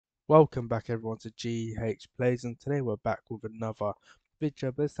Welcome back everyone to GH Plays, and today we're back with another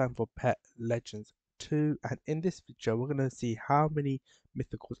video, but this time for Pet Legends 2. And in this video we're going to see how many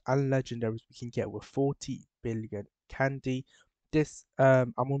mythicals and legendaries we can get with 40 billion candy.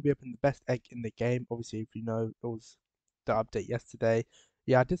 I'm going to be opening the best egg in the game. Obviously, if you know, it was the update yesterday.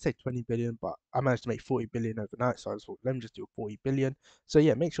 Yeah, I did say 20 billion, but I managed to make 40 billion overnight, so I just thought, let me just do 40 billion. So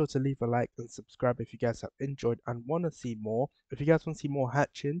yeah, make sure to leave a like and subscribe if you guys have enjoyed and want to see more. If you guys want to see more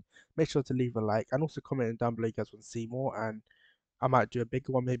hatching, make sure to leave a like and also comment down below you guys want to see more, and I might do a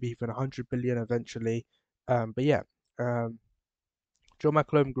bigger one, maybe even 100 billion eventually. But yeah, join my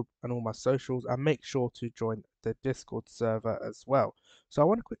clothing group and all my socials, and make sure to join the Discord server as well. So I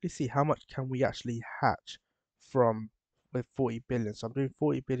want to quickly see how much can we actually hatch from with 40 billion. So I'm doing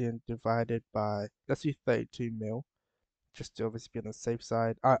 40 billion divided by, let's do 32 mil, just to obviously be on the safe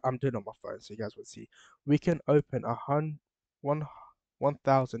side. I'm doing it on my phone so you guys will see. We can open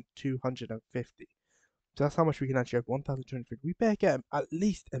 1,250. So that's how much we can actually open. 1,250. We better get at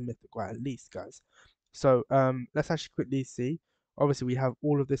least a mythical, at least, guys. So let's actually quickly see. Obviously, we have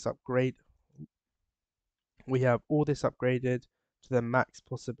all of this upgrade. We have all this upgraded to the max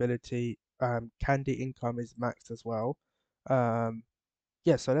possibility. Candy income is maxed as well.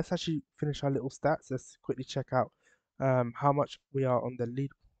 Yeah, so let's actually finish our little stats. Let's quickly check out how much we are on the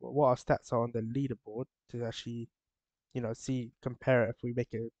lead, what our stats are on the leaderboard, to actually, see, compare it if we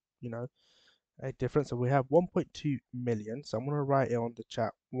make it, a difference. So we have 1.2 million. So I'm gonna write it on the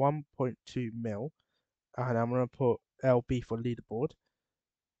chat, 1.2 mil, and I'm gonna put LB for leaderboard.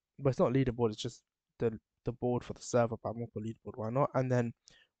 But it's not leaderboard, it's just the board for the server, but I'm gonna put leaderboard, why not? And then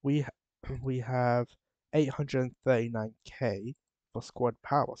we we have 839k for squad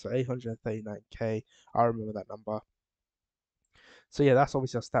power. So 839k, I remember that number. So yeah, that's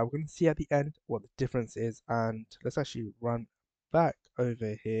obviously our stat. We're gonna see at the end what the difference is, and let's actually run back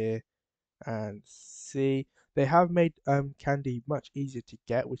over here and see. They have made candy much easier to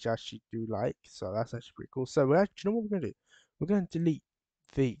get, which I actually do like, so that's actually pretty cool. So do you know what we're gonna do? We're gonna delete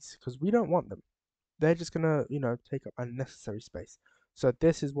these because we don't want them. They're just gonna, take up unnecessary space. So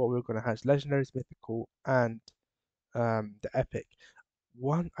this is what we're gonna have: legendaries, mythical, and the epic.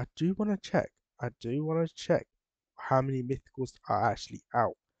 I do want to check. I do want to check how many mythicals are actually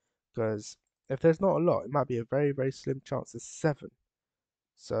out, because if there's not a lot, it might be a very, very slim chance. There's 7.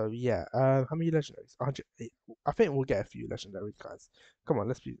 So yeah, how many legendaries? 100. I think we'll get a few legendaries, guys. Come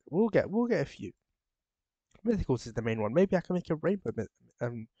on, we'll get a few. Mythicals is the main one. Maybe I can make a rainbow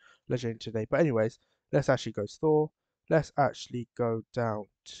legendary today. But anyways, let's actually go store. Let's actually go down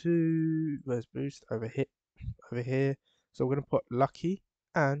to, where's boost, over here, over here. So we're gonna put lucky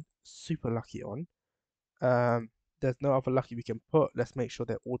and super lucky on. There's no other lucky we can put. Let's make sure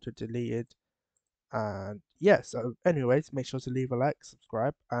they're auto deleted. And yeah, so anyways, make sure to leave a like,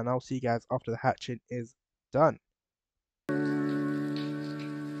 subscribe, and I'll see you guys after the hatching is done.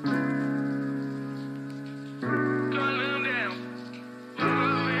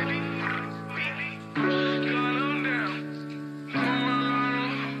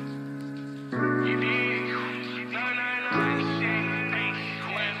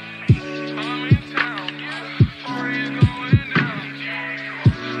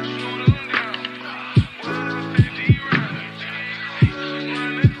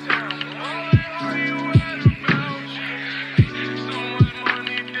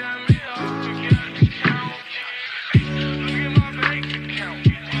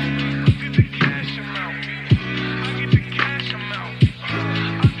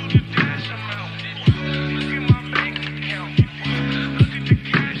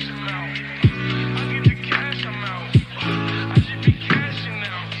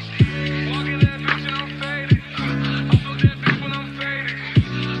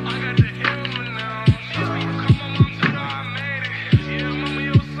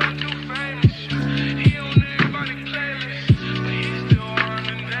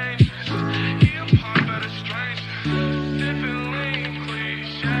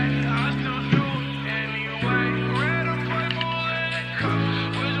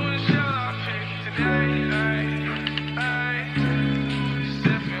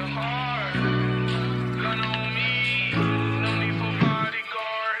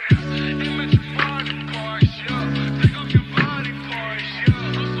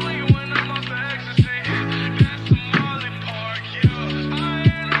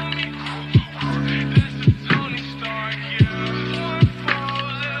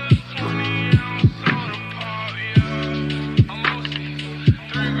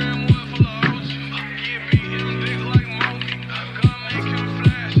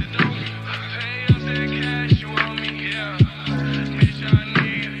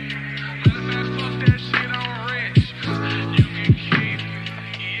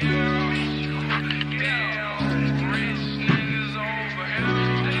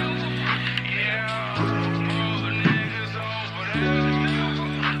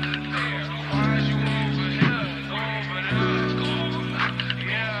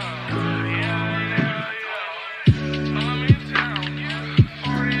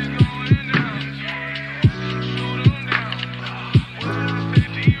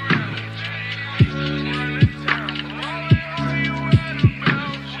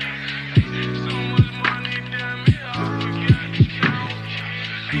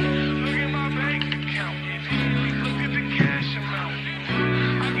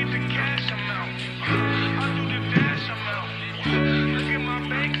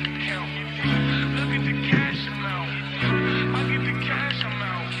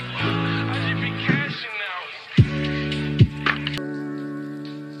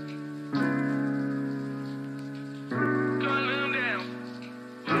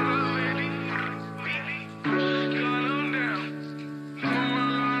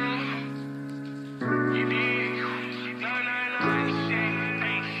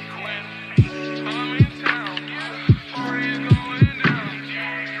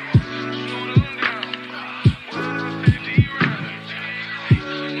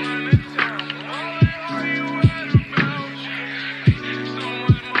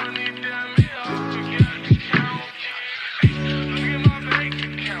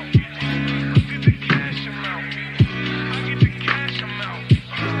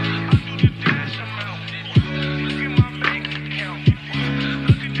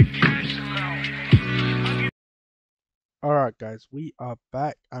 Alright guys, we are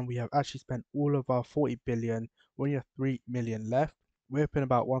back and we have actually spent all of our 40 billion. We only have 3 million left. We're up in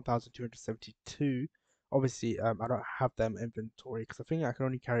about 1,272. Obviously, I don't have them inventory because I think I can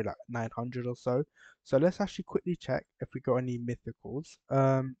only carry like 900 or so. So let's actually quickly check if we got any mythicals.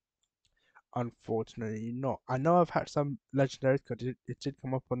 Unfortunately not. I know I've had some legendaries because it did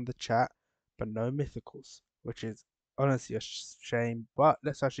come up on the chat, but no mythicals, which is honestly a shame. But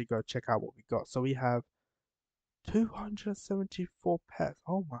let's actually go check out what we got. So we have 274 pets.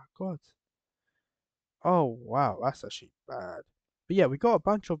 Oh my god. Oh wow, that's actually bad. But yeah, we got a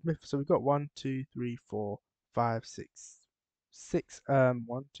bunch of myths. So we got one, two, three, four, five, six.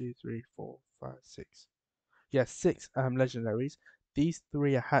 One, two, three, four, five, six. Yeah, six legendaries. These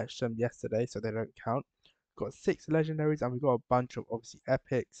three I hatched them yesterday, so they don't count. Got six legendaries, and we got a bunch of obviously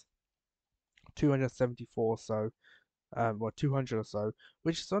epics. 274. So or 200 or so,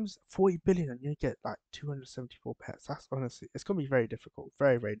 which is on 40 billion, and you get like 274 pets. That's honestly, it's gonna be very difficult,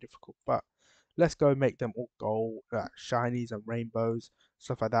 very, very difficult. But let's go make them all gold, shinies and rainbows,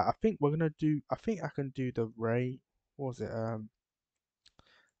 stuff like that. I think we're gonna do. I think I can do the ray. What was it?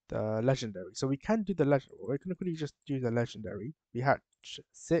 The legendary. So we can do the legendary. We're gonna quickly just do the legendary. We had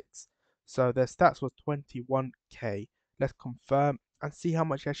six, so their stats was 21k. Let's confirm and see how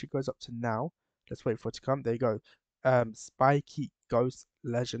much it actually goes up to now. Let's wait for it to come. There you go. Spiky Ghost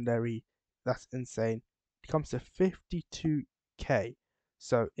Legendary. That's insane. It comes to 52k.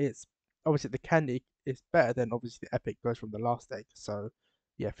 So it's obviously the candy is better than obviously the epic goes from the last egg. So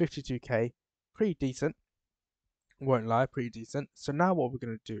yeah, 52k, pretty decent. Won't lie, pretty decent. So now what we're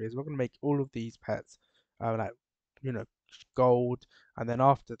gonna do is we're gonna make all of these pets, like you know, gold, and then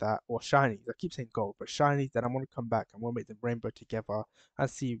after that, or shinies. I keep saying gold, but shinies. Then I'm gonna come back and we'll make them rainbow together and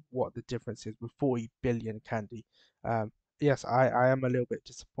see what the difference is with 40 billion candy. Yes, I am a little bit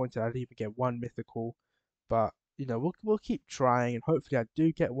disappointed. I didn't even get one mythical, but we'll keep trying and hopefully I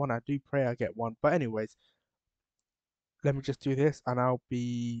do get one. I do pray I get one. But anyways, let me just do this and I'll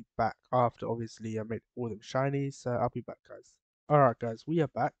be back after obviously I made all them shinies. So I'll be back, guys. Alright guys, we are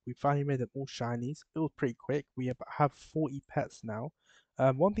back. We finally made them all shinies. It was pretty quick. We have 40 pets now.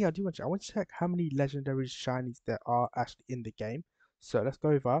 One thing I do want to check, I want to check how many legendary shinies there are actually in the game. So let's go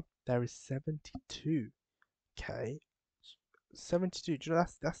over. There is 72. Okay. 72. Do you know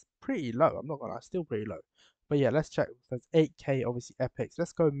that's pretty low. I'm not gonna lie, still pretty low. But yeah, let's check. There's 8k obviously epics.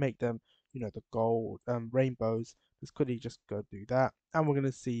 Let's go make them, the gold rainbows. Let's quickly just go do that. And we're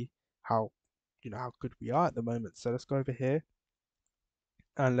gonna see how how good we are at the moment. So let's go over here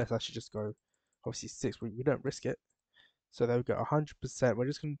and let's actually just go obviously six. We don't risk it. So there we go, 100%. We're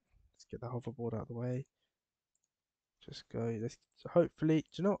just gonna let's get the hoverboard out of the way. Just go. Let's hopefully,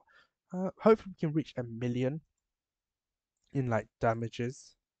 do you know hopefully we can reach a million in like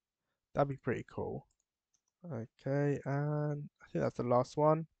damages. That'd be pretty cool. Okay, and I think that's the last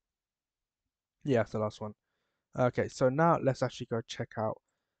one. Yeah, that's the last one. Okay, so now let's actually go check out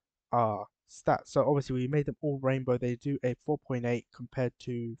our stats. So obviously we made them all rainbow. They do a 4.8 compared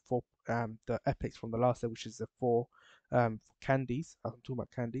to the epics from the last day, which is a 4 candies. I'm talking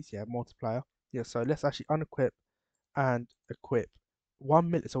about candies, yeah, multiplier. Yeah, so let's actually unequip and equip 1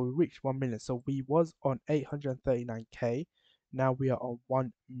 million. So we reached 1 million. So we was on 839k. Now we are on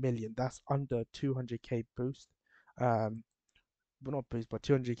 1 million. That's under 200k boost. Well, not boost, but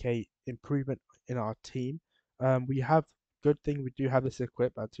 200k improvement in our team. We have good thing. We do have this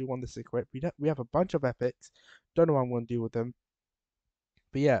equip. I do want this equip. We have a bunch of epics. Don't know what I'm going to do with them.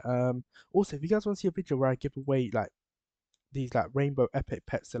 But yeah. Also, if you guys want to see a video where I give away like these like rainbow epic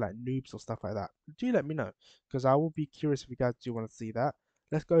pets to like noobs or stuff like that, do let me know because I will be curious if you guys do want to see that.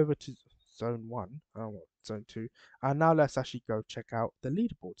 Let's go over to zone one. Oh, zone two. And now let's actually go check out the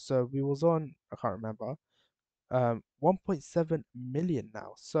leaderboard. So we was on. I can't remember. 1.7 million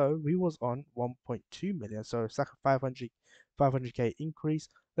now. So we was on 1.2 million. So it's like a 500k increase.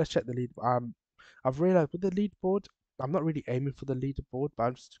 Let's check the lead. I've realized with the leaderboard, I'm not really aiming for the leaderboard, but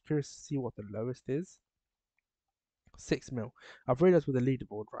I'm just curious to see what the lowest is. 6 mil. I've realized with the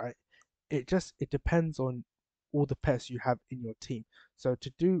leaderboard, right? It depends on all the pets you have in your team. So to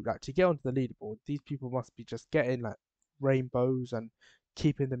get onto the leaderboard, these people must be just getting like rainbows and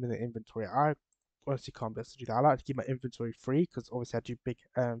keeping them in the inventory. I honestly can't be able to do that. I like to keep my inventory free because obviously I do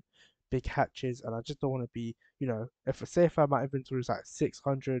big hatches and I just don't want to be, if my inventory is like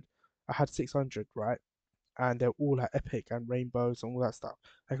 600, I had 600, right? And they're all like epic and rainbows and all that stuff.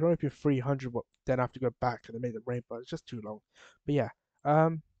 I can only be 300, but then I have to go back and they make the rainbow. It's just too long. But yeah,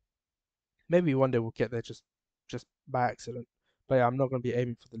 maybe one day we'll get there just by accident. But yeah, I'm not going to be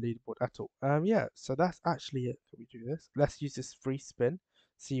aiming for the leaderboard at all. Yeah, so that's actually it. Can we do this? Let's use this free spin,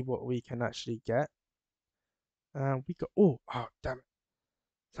 see what we can actually get. And we got, oh damn it.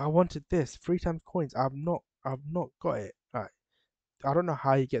 So I wanted this 3 times coins. I've not got it. Alright. I don't know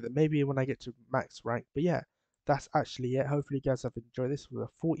how you get that. Maybe when I get to max rank. But yeah, that's actually it. Hopefully you guys have enjoyed this with a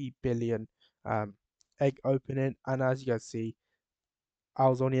 40 billion um egg opening. And as you guys see, I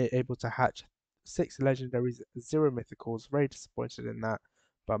was only able to hatch 6 legendaries, 0 mythicals. Very disappointed in that.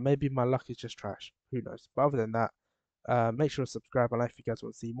 But maybe my luck is just trash. Who knows? But other than that, make sure to subscribe and like if you guys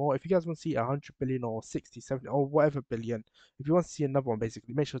want to see more. If you guys want to see 100 billion or 60, 70, or whatever billion, if you want to see another one,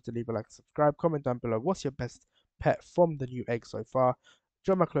 basically, make sure to leave a like and subscribe. Comment down below what's your best pet from the new egg so far.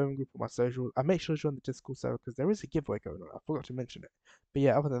 Join my clothing group on my socials. And make sure to join the Discord server because there is a giveaway going on. I forgot to mention it. But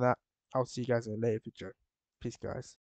yeah, other than that, I'll see you guys in a later video. Peace, guys.